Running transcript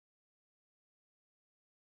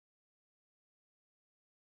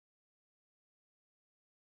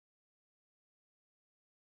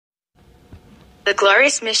The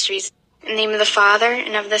glorious mysteries. In the name of the Father,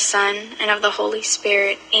 and of the Son, and of the Holy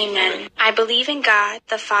Spirit. Amen. I believe in God,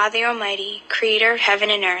 the Father Almighty, creator of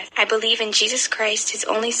heaven and earth. I believe in Jesus Christ, his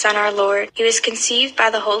only Son, our Lord. He was conceived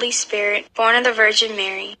by the Holy Spirit, born of the Virgin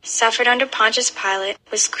Mary, suffered under Pontius Pilate,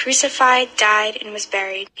 was crucified, died, and was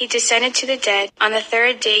buried. He descended to the dead. On the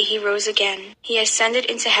third day he rose again. He ascended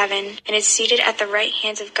into heaven, and is seated at the right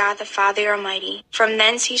hand of God the Father Almighty. From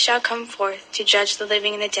thence he shall come forth to judge the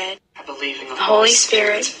living and the dead. I believe in the Holy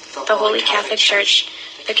Spirit, the Holy Catholic Church,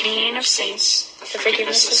 the communion of saints, the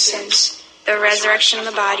forgiveness of sins, the resurrection of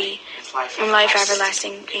the body, and life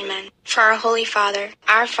everlasting. Amen. For our Holy Father,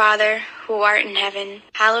 our Father, who art in heaven,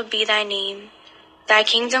 hallowed be thy name. Thy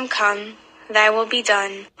kingdom come, thy will be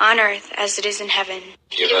done, on earth as it is in heaven.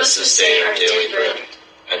 Give us this day our daily bread,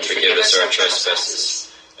 and forgive us our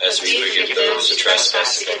trespasses, as we forgive those who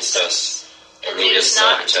trespass against us. And lead us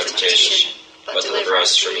not into temptation, but deliver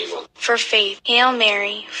us from evil. For faith, Hail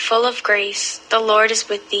Mary, full of grace, the Lord is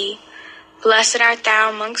with thee. Blessed art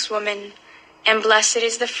thou amongst women, and blessed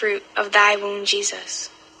is the fruit of thy womb, Jesus.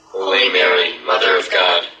 Holy Mary, Mother of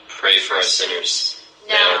God, pray for us sinners,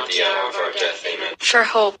 now at the hour of our death. Amen. For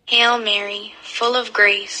hope, Hail Mary, full of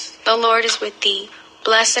grace, the Lord is with thee.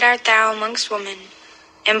 Blessed art thou amongst women,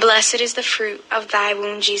 and blessed is the fruit of thy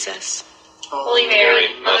womb, Jesus. Holy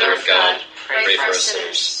Mary, Mother of God, pray for us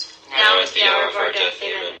sinners, now at the hour of our death.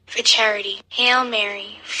 Amen. For charity, Hail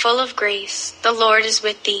Mary, full of grace, the Lord is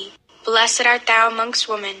with thee. Blessed art thou amongst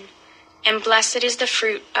women, and blessed is the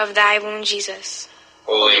fruit of thy womb, Jesus.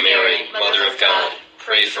 Holy Mary, Mother of God,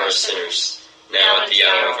 pray for us sinners, now at the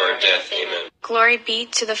hour of our death. Amen. Glory be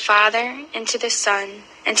to the Father, and to the Son,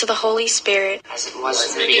 and to the Holy Spirit. As it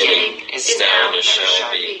was in the beginning, is now, and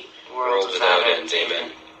shall be, world without end.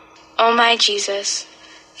 Amen. O my Jesus,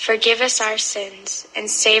 forgive us our sins, and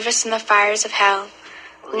save us from the fires of hell.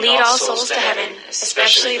 Lead all souls to heaven,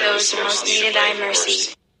 especially those who most need thy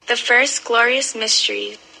mercy. The first glorious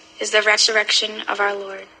mystery is the resurrection of our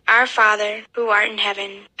Lord. Our Father, who art in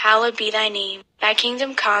heaven, hallowed be thy name. Thy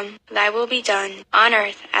kingdom come, thy will be done, on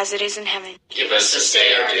earth as it is in heaven. Give us this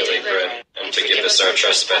day our daily bread, and forgive us our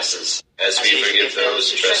trespasses, as we forgive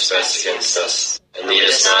those who trespass against us. And lead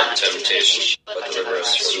us not into temptation, but deliver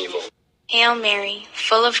us from evil. Hail Mary,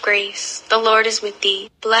 full of grace, the Lord is with thee.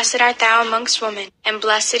 Blessed art thou amongst women, and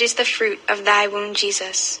blessed is the fruit of thy womb,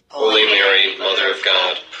 Jesus. Holy Mary, Mother of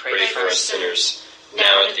God, pray for us sinners,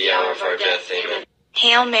 now at the hour of our death. Amen.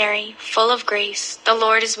 Hail Mary, full of grace, the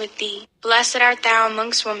Lord is with thee. Blessed art thou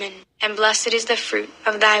amongst women, and blessed is the fruit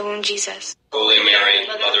of thy womb, Jesus. Holy Mary,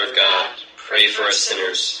 Mother of God, pray for us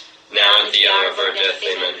sinners, now at the hour of our death.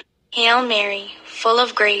 Amen. Hail Mary, full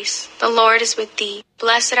of grace, the Lord is with thee.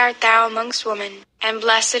 Blessed art thou amongst women, and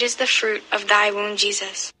blessed is the fruit of thy womb,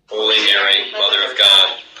 Jesus. Holy Mary, Mother of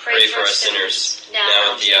God, pray for us sinners,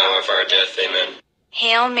 now at the hour of our death. Amen.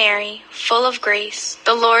 Hail Mary, full of grace,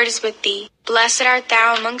 the Lord is with thee. Blessed art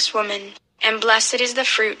thou amongst women, and blessed is the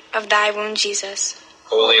fruit of thy womb, Jesus.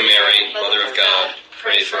 Holy Mary, Mother of God,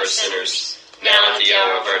 pray for us sinners, now at the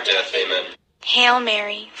hour of our death. Amen. Hail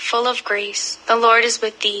Mary, full of grace, the Lord is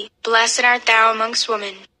with thee. Blessed art thou amongst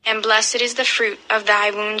women, and blessed is the fruit of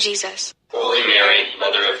thy womb, Jesus. Holy Mary,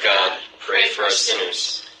 Mother of God, pray for us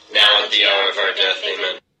sinners, now at the hour of our death.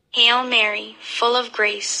 Amen. Hail Mary, full of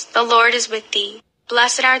grace, the Lord is with thee.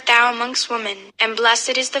 Blessed art thou amongst women, and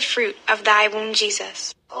blessed is the fruit of thy womb,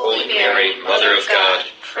 Jesus. Holy Mary, Mother of God,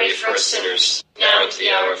 pray for us sinners, now at the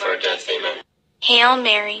hour of our death. Amen. Hail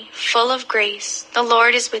Mary, full of grace, the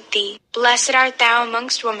Lord is with thee. Blessed art thou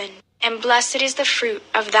amongst women, and blessed is the fruit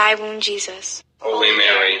of thy womb, Jesus. Holy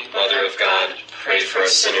Mary, Mother of God, pray for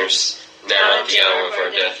us sinners, now at the hour of our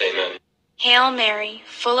death. Amen. Hail Mary,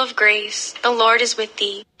 full of grace, the Lord is with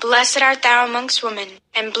thee. Blessed art thou amongst women,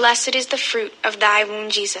 and blessed is the fruit of thy womb,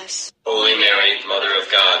 Jesus. Holy Mary, Mother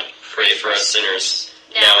of God, pray for us sinners,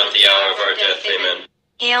 now at the hour of our death. Amen.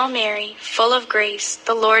 Hail Mary, full of grace,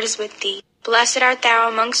 the Lord is with thee. Blessed art thou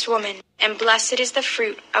amongst women, and blessed is the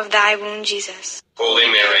fruit of thy womb, Jesus. Holy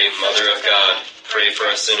Mary, Mother of God, pray for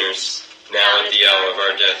us sinners, now at the hour of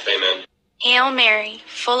our death. Amen. Hail Mary,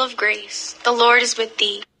 full of grace, the Lord is with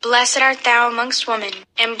thee. Blessed art thou amongst women,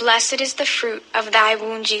 and blessed is the fruit of thy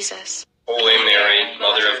womb, Jesus. Holy Mary,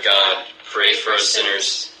 Mother of God, pray for us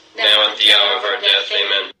sinners, now at the hour of our death.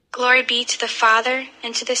 Amen. Glory be to the Father,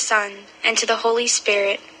 and to the Son, and to the Holy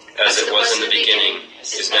Spirit. As it was in the beginning,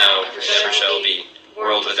 is now, and ever shall be,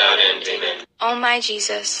 world without end. Amen. O my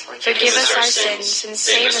Jesus, forgive us our sins, and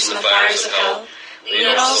save us from the fires of hell.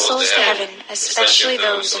 Lead all souls to heaven, especially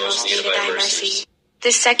those in most need of thy mercy.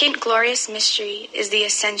 The second glorious mystery is the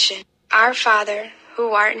Ascension. Our Father,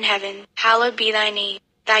 who art in heaven, hallowed be thy name.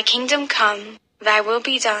 Thy kingdom come, Thy will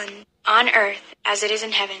be done, on earth as it is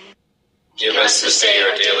in heaven. Give us this day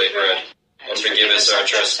our daily bread, and forgive us our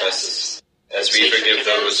trespasses, as we forgive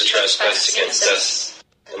those who trespass against us.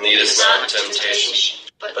 And lead us not into temptation,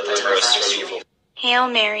 but deliver us from evil. Hail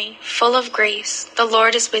Mary, full of grace, the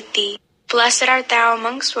Lord is with thee. Blessed art thou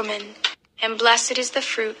amongst women, and blessed is the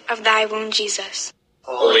fruit of thy womb, Jesus.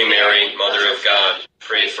 Holy Mary, Mother of God,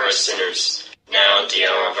 pray for us sinners, now at the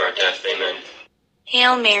hour of our death. Amen.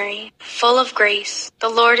 Hail Mary, full of grace, the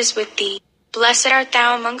Lord is with thee. Blessed art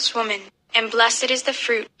thou amongst women, and blessed is the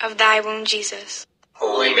fruit of thy womb, Jesus.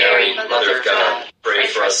 Holy Mary, Mother of God, pray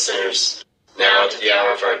for us sinners, now at the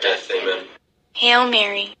hour of our death. Amen. Hail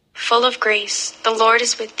Mary, full of grace, the Lord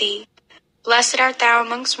is with thee. Blessed art thou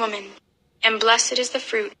amongst women, and blessed is the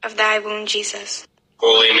fruit of thy womb, Jesus.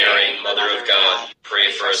 Holy Mary, Mother of God,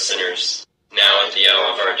 pray for us sinners, now at the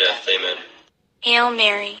hour of our death. Amen. Hail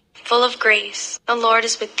Mary, full of grace, the Lord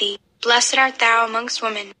is with thee. Blessed art thou amongst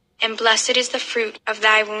women, and blessed is the fruit of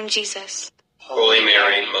thy womb, Jesus. Holy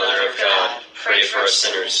Mary, Mother of God, pray for us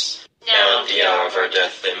sinners, now at the hour of our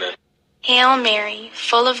death. Amen. Hail Mary,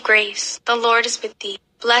 full of grace, the Lord is with thee.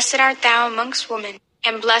 Blessed art thou amongst women,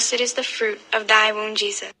 and blessed is the fruit of thy womb,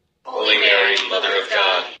 Jesus. Holy Mary, Mother of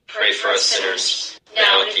God, pray for us sinners,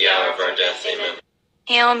 now at the hour of our death. Amen.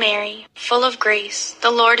 Hail Mary, full of grace,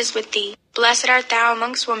 the Lord is with thee. Blessed art thou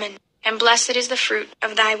amongst women, and blessed is the fruit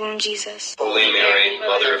of thy womb, Jesus. Holy Mary,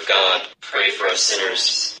 Mother of God, pray for us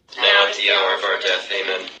sinners, now at the hour of our death.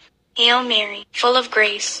 Amen. Hail Mary, full of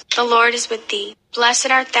grace, the Lord is with thee. Blessed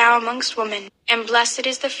art thou amongst women, and blessed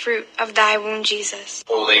is the fruit of thy womb, Jesus.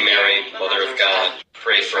 Holy Mary, Mother of God,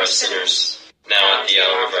 pray for us sinners, now at the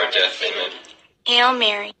hour of our death. Amen. Hail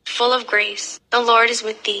Mary, full of grace, the Lord is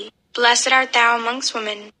with thee. Blessed art thou amongst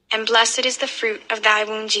women, and blessed is the fruit of thy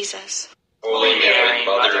womb, Jesus. Holy Mary,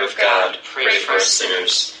 Mother of God, pray for us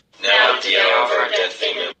sinners, now at the hour of our death.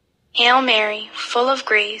 Amen. Hail Mary, full of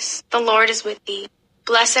grace, the Lord is with thee.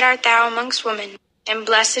 Blessed art thou amongst women, and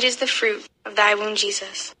blessed is the fruit of thy womb,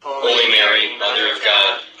 Jesus. Holy Mary, Mother of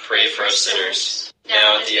God, pray for us sinners,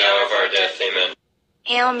 now at the hour of our death. Amen.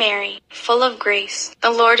 Hail Mary, full of grace, the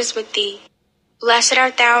Lord is with thee. Blessed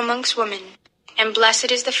art thou amongst women, and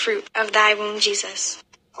blessed is the fruit of thy womb, Jesus.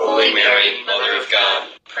 Holy Mary, Mother of God,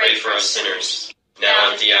 pray for us sinners,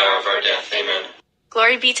 now at the hour of our death. Amen.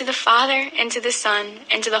 Glory be to the Father, and to the Son,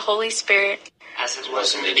 and to the Holy Spirit. As it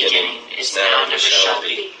was in the beginning, is now, and ever shall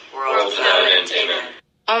be, world without end. Amen.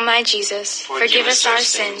 O my Jesus, forgive us our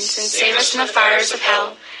sins, and save us from the fires of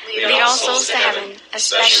hell. Lead all souls to heaven,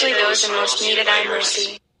 especially those in most need of thy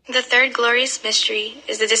mercy. The third glorious mystery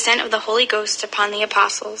is the descent of the Holy Ghost upon the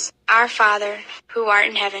apostles. Our Father, who art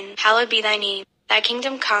in heaven, hallowed be thy name. Thy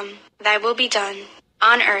kingdom come, thy will be done,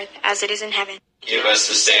 on earth as it is in heaven. Give us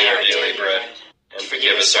this day our daily bread, and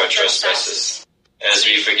forgive us our trespasses, as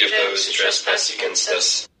we forgive those who trespass against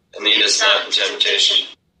us. And lead us not into temptation,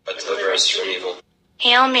 but deliver us from evil.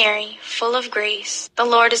 Hail Mary, full of grace, the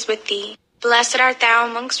Lord is with thee. Blessed art thou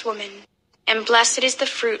amongst women, and blessed is the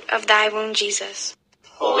fruit of thy womb, Jesus.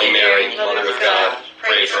 Holy Mary, Mother of God,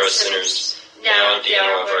 pray for us sinners, now at the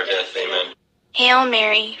hour of our death. Amen. Hail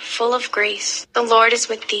Mary, full of grace, the Lord is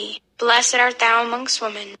with thee. Blessed art thou amongst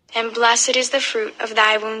women, and blessed is the fruit of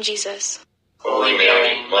thy womb, Jesus. Holy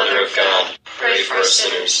Mary, Mother of God, pray for us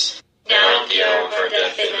sinners, now at the hour of our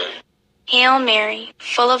death. Amen. Hail Mary,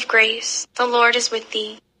 full of grace, the Lord is with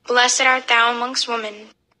thee. Blessed art thou amongst women,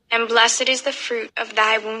 and blessed is the fruit of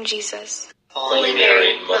thy womb, Jesus. Holy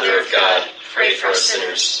Mary, Mother of God, pray for us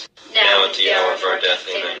sinners, now at the hour of our death.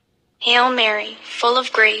 Amen. Hail Mary, full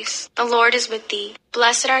of grace, the Lord is with thee.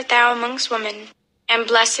 Blessed art thou amongst women, and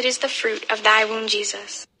blessed is the fruit of thy womb,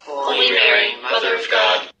 Jesus. Holy Mary, Mother of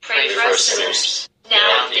God, pray for us sinners,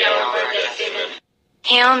 now at the hour of our death. Amen.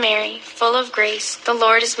 Hail Mary, full of grace, the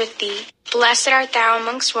Lord is with thee. Blessed art thou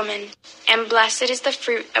amongst women, and blessed is the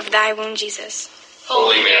fruit of thy womb, Jesus.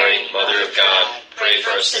 Holy Mary, Mother of God, pray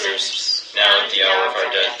for us sinners, now at the hour of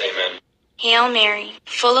our death. Amen. Hail Mary,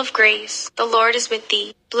 full of grace, the Lord is with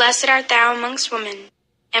thee. Blessed art thou amongst women,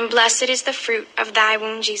 and blessed is the fruit of thy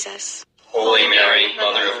womb, Jesus. Holy Mary,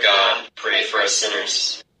 Mother of God, pray for us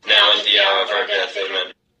sinners, now at the hour of our death.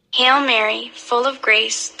 Amen. Hail Mary, full of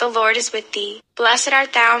grace, the Lord is with thee. Blessed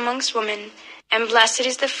art thou amongst women, and blessed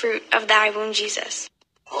is the fruit of thy womb, Jesus.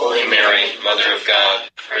 Holy Mary, Mother of God,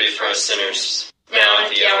 pray for us sinners, now at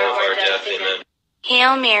the hour of our death. Amen.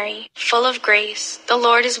 Hail Mary, full of grace, the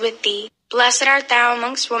Lord is with thee. Blessed art thou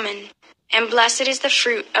amongst women, and blessed is the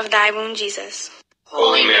fruit of thy womb, Jesus.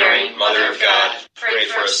 Holy Mary, Mother of God, pray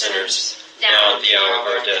for us sinners, now at the hour of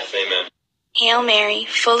our death. Amen. Hail Mary,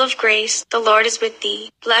 full of grace, the Lord is with thee.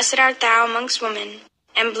 Blessed art thou amongst women,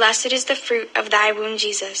 and blessed is the fruit of thy womb,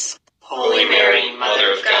 Jesus. Holy Mary,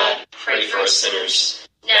 Mother of God, pray for us sinners,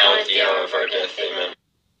 now and at the hour of our death. Amen.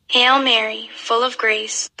 Hail Mary, full of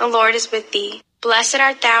grace, the Lord is with thee. Blessed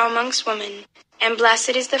art thou amongst women, and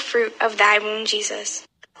blessed is the fruit of thy womb, Jesus.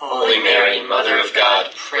 Holy Mary, Mother of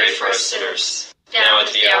God, pray for us sinners, now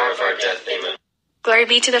at the hour of our death. Amen. Glory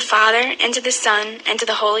be to the Father, and to the Son, and to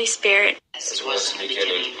the Holy Spirit. As it was in the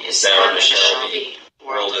beginning, is now, and shall be,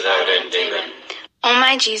 world without end. Amen. O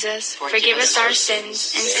my Jesus, forgive us our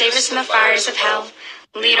sins, and save us from the fires of hell.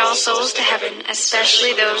 Lead all souls to heaven,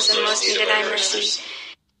 especially those in most need of thy mercy.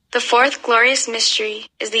 The fourth glorious mystery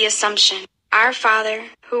is the Assumption. Our Father,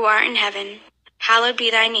 who art in heaven, hallowed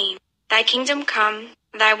be thy name. Thy kingdom come,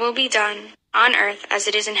 thy will be done, on earth as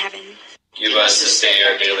it is in heaven. Give us this day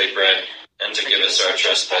our daily bread, and forgive us our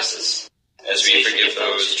trespasses, as we forgive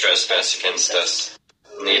those who trespass against us.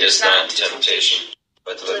 Lead us not into temptation,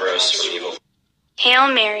 but deliver us from evil. Hail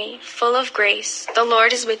Mary, full of grace, the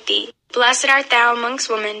Lord is with thee. Blessed art thou amongst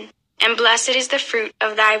women, and blessed is the fruit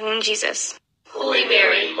of thy womb, Jesus. Holy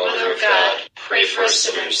Mary, Mother of God, pray for us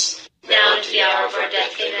sinners, now and at the hour of our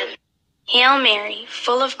death. Amen. Hail Mary,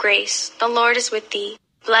 full of grace, the Lord is with thee.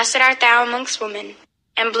 Blessed art thou amongst women,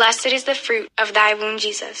 and blessed is the fruit of thy womb,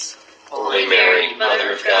 Jesus. Holy Mary,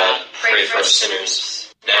 Mother of God, pray for us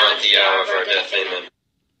sinners, now at the hour of our death. Amen.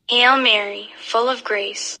 Hail Mary, full of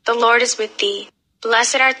grace, the Lord is with thee.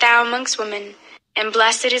 Blessed art thou amongst women, and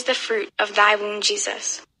blessed is the fruit of thy womb,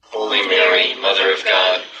 Jesus. Holy Mary, Mother of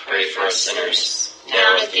God, pray for us sinners,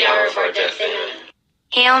 now and at the hour of our death. Amen.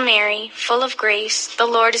 Hail Mary, full of grace, the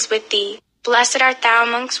Lord is with thee. Blessed art thou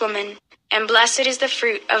amongst women, and blessed is the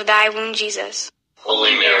fruit of thy womb, Jesus.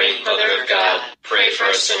 Holy Mary, Mother of God, pray for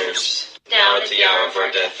us sinners, now and at the hour of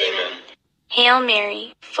our death. Amen. Hail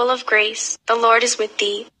Mary, full of grace, the Lord is with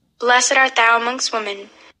thee. Blessed art thou amongst women,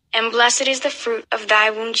 and blessed is the fruit of thy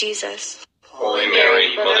womb, Jesus. Holy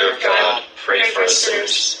Mary, Mother of God, pray for us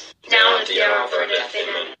sinners, now and at the hour of our death.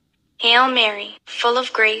 Amen. Hail Mary, full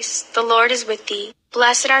of grace, the Lord is with thee.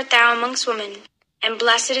 Blessed art thou amongst women, and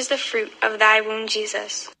blessed is the fruit of thy womb,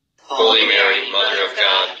 Jesus. Holy Mary, Mother of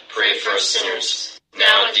God, pray for us sinners,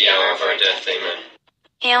 now at the hour of our death. Amen.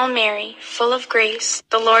 Hail Mary, full of grace,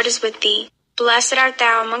 the Lord is with thee. Blessed art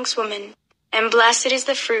thou amongst women, and blessed is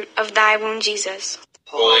the fruit of thy womb, Jesus.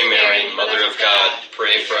 Holy Mary, Mother of God,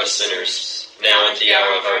 pray for us sinners, now at the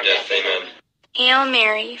hour of our death. Amen. Hail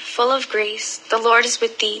Mary, full of grace, the Lord is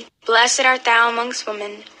with thee. Blessed art thou amongst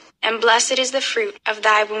women, and blessed is the fruit of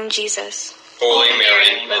thy womb, Jesus. Holy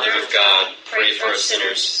Mary, Mother of God, pray for us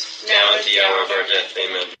sinners, now at the hour of our death.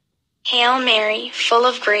 Amen. Hail Mary, full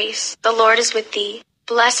of grace, the Lord is with thee.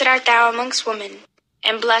 Blessed art thou amongst women,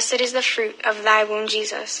 and blessed is the fruit of thy womb,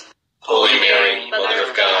 Jesus. Holy Mary, Mother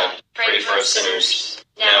of God, pray for us sinners,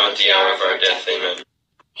 now at the hour of our death. Amen.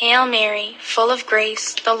 Hail Mary, full of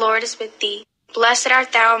grace, the Lord is with thee. Blessed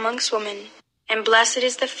art thou amongst women, and blessed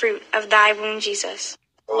is the fruit of thy womb, Jesus.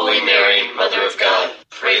 Holy Mary, Mother of God,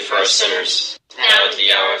 pray for us sinners, now at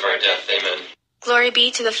the hour of our death. Amen. Glory be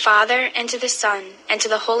to the Father, and to the Son, and to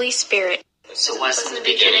the Holy Spirit. As it was in the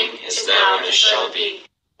beginning, is now, and shall be,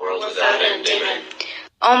 world without end. Amen.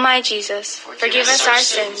 O my Jesus, forgive us our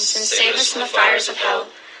sins, and save us from the fires of hell.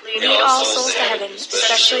 Lead all souls to heaven,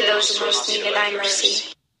 especially those in most need of thy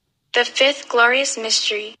mercy. The fifth glorious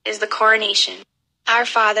mystery is the Coronation. Our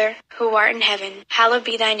Father, who art in heaven, hallowed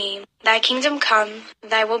be thy name. Thy kingdom come,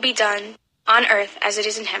 thy will be done, on earth as it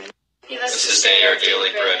is in heaven. Give us this day our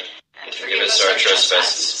daily bread, and forgive us our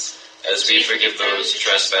trespasses, as we forgive those who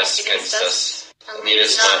trespass against us. And lead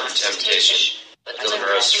us not into temptation, but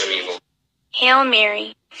deliver us from evil. Hail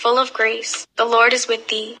Mary, full of grace, the Lord is with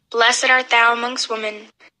thee. Blessed art thou amongst women,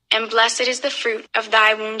 and blessed is the fruit of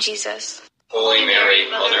thy womb, Jesus. Holy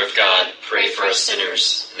Mary, Mother of God, pray for us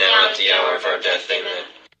sinners, now at the hour of our death. Amen.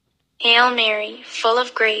 Hail Mary, full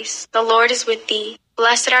of grace, the Lord is with thee.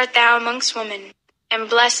 Blessed art thou amongst women, and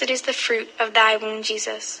blessed is the fruit of thy womb,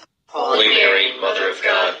 Jesus. Holy Mary, Mother of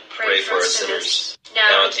God, pray for us sinners,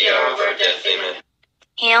 now at the hour of our death. Amen.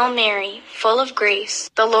 Hail Mary, full of grace,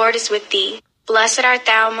 the Lord is with thee. Blessed art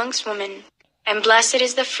thou amongst women, and blessed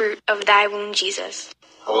is the fruit of thy womb, Jesus.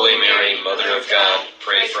 Holy Mary, Mother of God,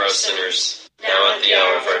 pray for us sinners, now at the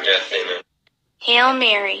hour of our death. Amen. Hail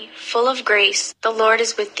Mary, full of grace, the Lord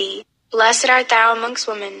is with thee. Blessed art thou amongst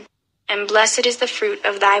women, and blessed is the fruit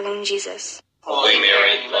of thy womb, Jesus. Holy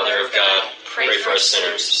Mary, Mother of God, pray for us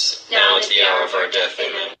sinners, now at the hour of our death.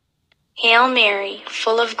 Amen. Hail Mary,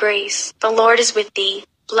 full of grace, the Lord is with thee.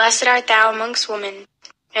 Blessed art thou amongst women,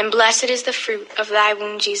 and blessed is the fruit of thy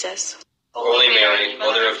womb, Jesus. Holy Mary,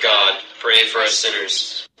 Mother of God, pray for us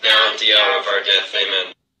sinners, now at the hour of our death.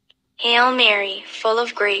 Amen. Hail Mary, full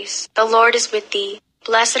of grace, the Lord is with thee.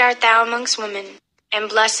 Blessed art thou amongst women, and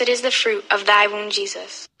blessed is the fruit of thy womb,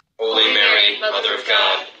 Jesus. Holy Mary, Mother of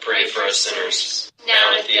God, pray for us sinners, now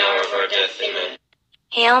and at the hour of our death. Amen.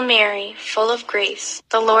 Hail Mary, full of grace,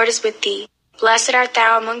 the Lord is with thee. Blessed art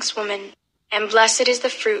thou amongst women, and blessed is the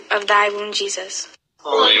fruit of thy womb, Jesus.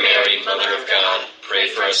 Holy Mary, Mother of God, pray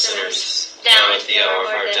for us sinners, now and at the hour of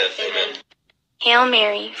our death. Amen. Hail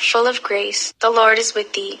Mary, full of grace, the Lord is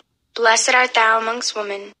with thee. Blessed art thou amongst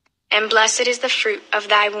women, and blessed is the fruit of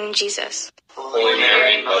thy womb, Jesus. Holy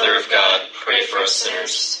Mary, Mother of God, pray for us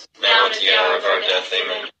sinners, now and at the hour of our death.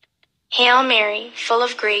 Amen. Hail Mary, full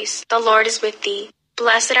of grace, the Lord is with thee.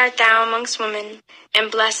 Blessed art thou amongst women, and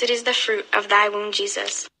blessed is the fruit of thy womb,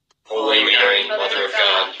 Jesus. Holy Mary, Mother of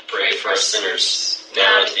God, pray for us sinners,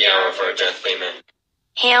 now and at the hour of our death. Amen.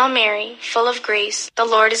 Hail Mary, full of grace, the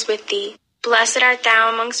Lord is with thee. Blessed art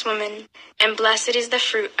thou amongst women, and blessed is the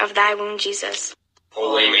fruit of thy womb, Jesus.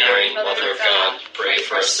 Holy Mary, Mother of God, pray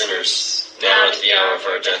for us sinners, now and at the hour of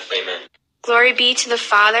our death. Amen. Glory be to the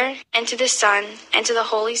Father, and to the Son, and to the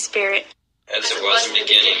Holy Spirit. As it was in the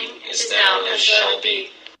beginning, is now, and shall be,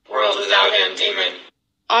 world without end. Amen.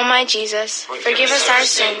 O my Jesus, forgive us our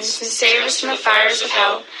sins, and save us from the fires of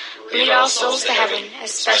hell. Lead all souls to heaven,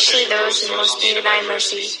 especially those in most need of thy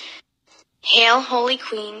mercy. Hail, Holy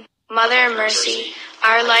Queen, Mother of mercy,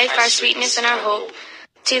 our life, our sweetness, and our hope.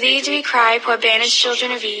 To thee do we cry, poor banished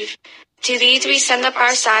children of Eve. To thee do we send up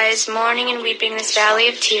our sighs, mourning and weeping in this valley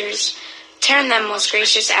of tears. Turn them, most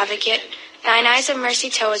gracious Advocate, thine eyes of mercy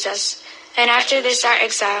towards us, and after this our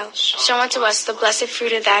exile, show unto us the blessed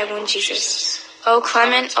fruit of thy womb, Jesus. O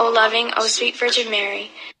clement, O loving, O sweet Virgin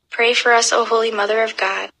Mary, pray for us, O Holy Mother of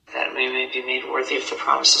God, that we may be made worthy of the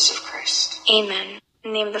promises of Christ. Amen.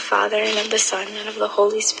 In the name of the Father, and of the Son, and of the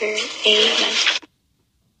Holy Spirit. Amen.